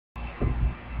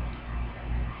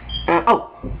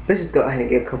Oh, let's just go ahead and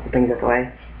get a couple things out the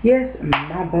way. Yes,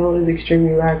 my bowl is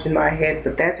extremely large in my head,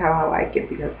 but that's how I like it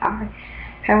because I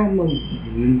am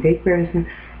a big person,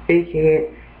 big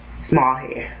head, small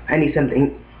hair. I need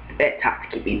something that top to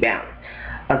keep me balanced.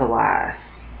 Otherwise,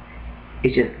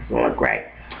 it just doesn't look right.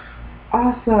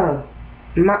 Also,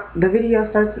 the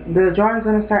drawing's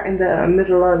gonna start in the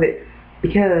middle of it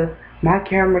because my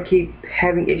camera keeps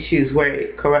having issues where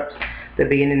it corrupts the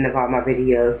beginning of all my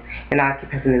videos, and I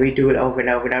keep having to redo it over and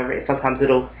over and over, and sometimes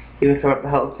it'll even corrupt the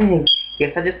whole thing.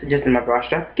 Yes, I just adjusted my brush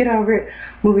strap. Get over it.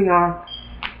 Moving on.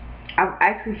 I've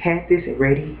actually had this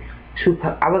ready to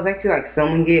I was actually like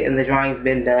filming it, and the drawing's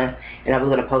been done, and I was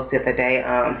gonna post it that day.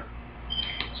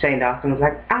 Shane Dawson was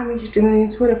like, I'm interested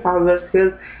in Twitter followers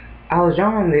because I was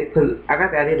drawing it, because I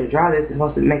got the idea to draw this and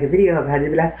supposed to make a video of it. I had to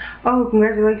be like, oh,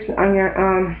 congratulations on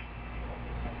your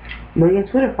million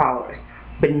Twitter followers.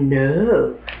 But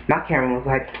no, my camera was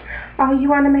like, oh, you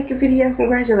want to make a video,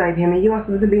 congratulate him, and you want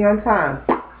something to be on time.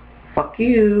 Fuck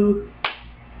you.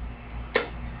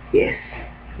 Yes,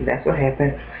 that's what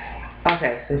happened.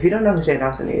 Okay, so if you don't know who Shane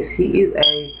Dawson is, he is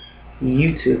a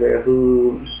YouTuber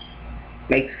who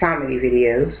makes comedy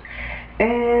videos,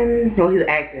 and, well, he's an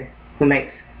actor who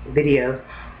makes videos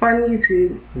on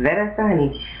YouTube that are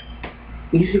funny.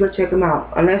 You should go check him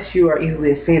out, unless you are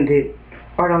easily offended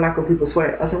or don't like when people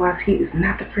swear. Otherwise, he is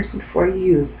not the person for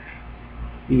you.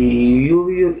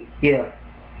 Yeah.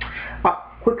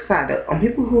 Quick side note, on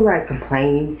people who like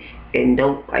complain and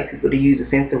don't like people to use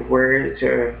offensive words,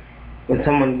 or when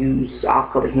someone uses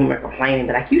off-color humor complaining,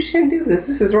 but like, you shouldn't do this,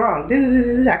 this is wrong,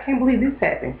 I can't believe this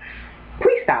happened.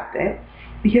 Please stop that,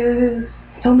 because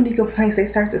so many complaints, they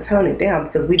start to tone it down,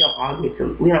 because we don't all get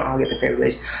the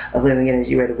privilege of living in a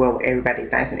G-rated world where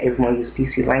everybody's nice and everyone uses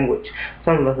PC language.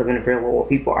 Some of us live in a real world where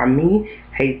people are mean,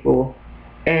 hateful,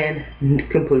 and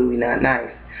completely not nice.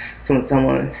 So when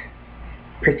someone's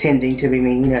pretending to be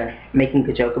mean, or making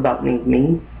a joke about being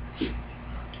mean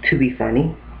to be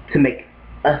funny, to make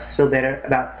us feel better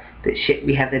about the shit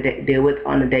we have to deal with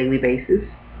on a daily basis,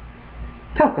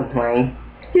 don't complain.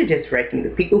 You're just wrecking the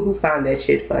people who find that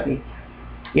shit funny.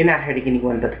 You're not hurting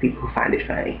anyone but the people who find it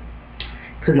funny,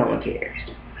 because no one cares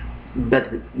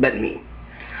but me.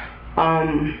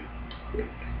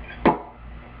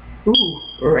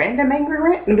 Random angry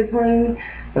rant in between.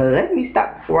 Let me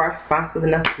stop before I find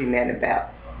something else to be mad about.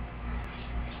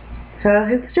 So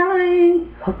here's the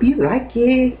drawing. Hope you like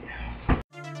it.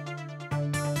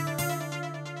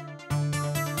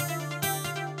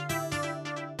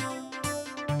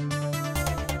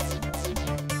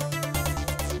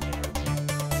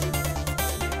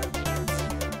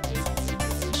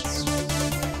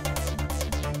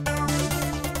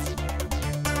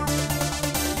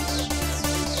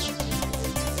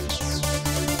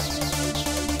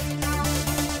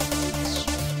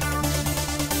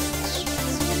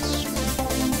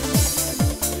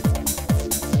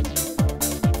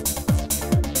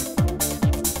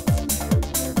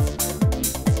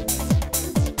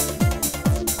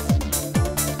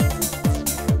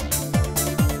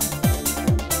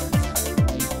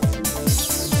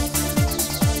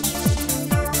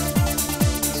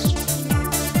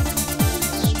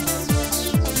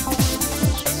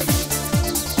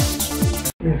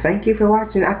 Thank you for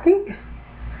watching. I think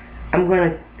I'm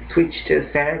going to switch to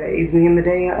Saturdays being the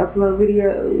day I upload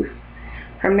videos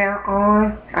from now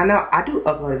on. I know I do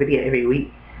upload a video every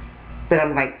week, but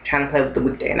I'm like trying to play with the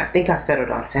weekday, and I think I settled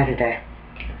on Saturday.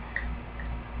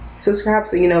 Subscribe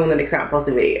so you know when the next time I post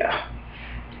a video.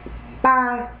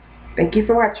 Bye. Thank you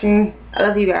for watching. I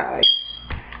love you guys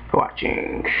for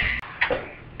watching.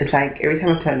 It's like every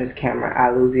time I turn this camera,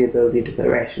 I lose the ability to put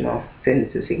rational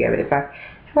sentences together. It's like,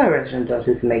 my rational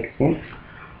doesn't make sense.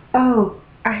 Oh,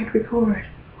 I hit record.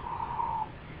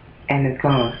 And it's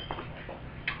gone.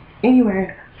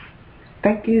 Anyway,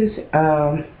 thank you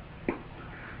to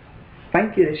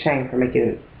Shane for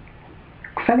making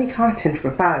funny content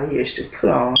for 5 years to put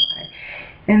on,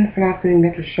 and for not putting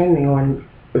that restraining on,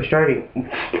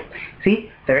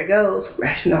 see, there it goes,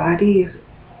 rational ideas.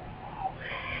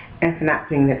 And for not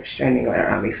putting that restraining order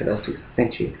on me for those who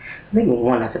sent you. I think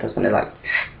one I said I was gonna like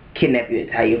kidnap you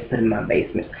and tie you and put in my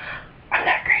basement. I'm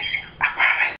not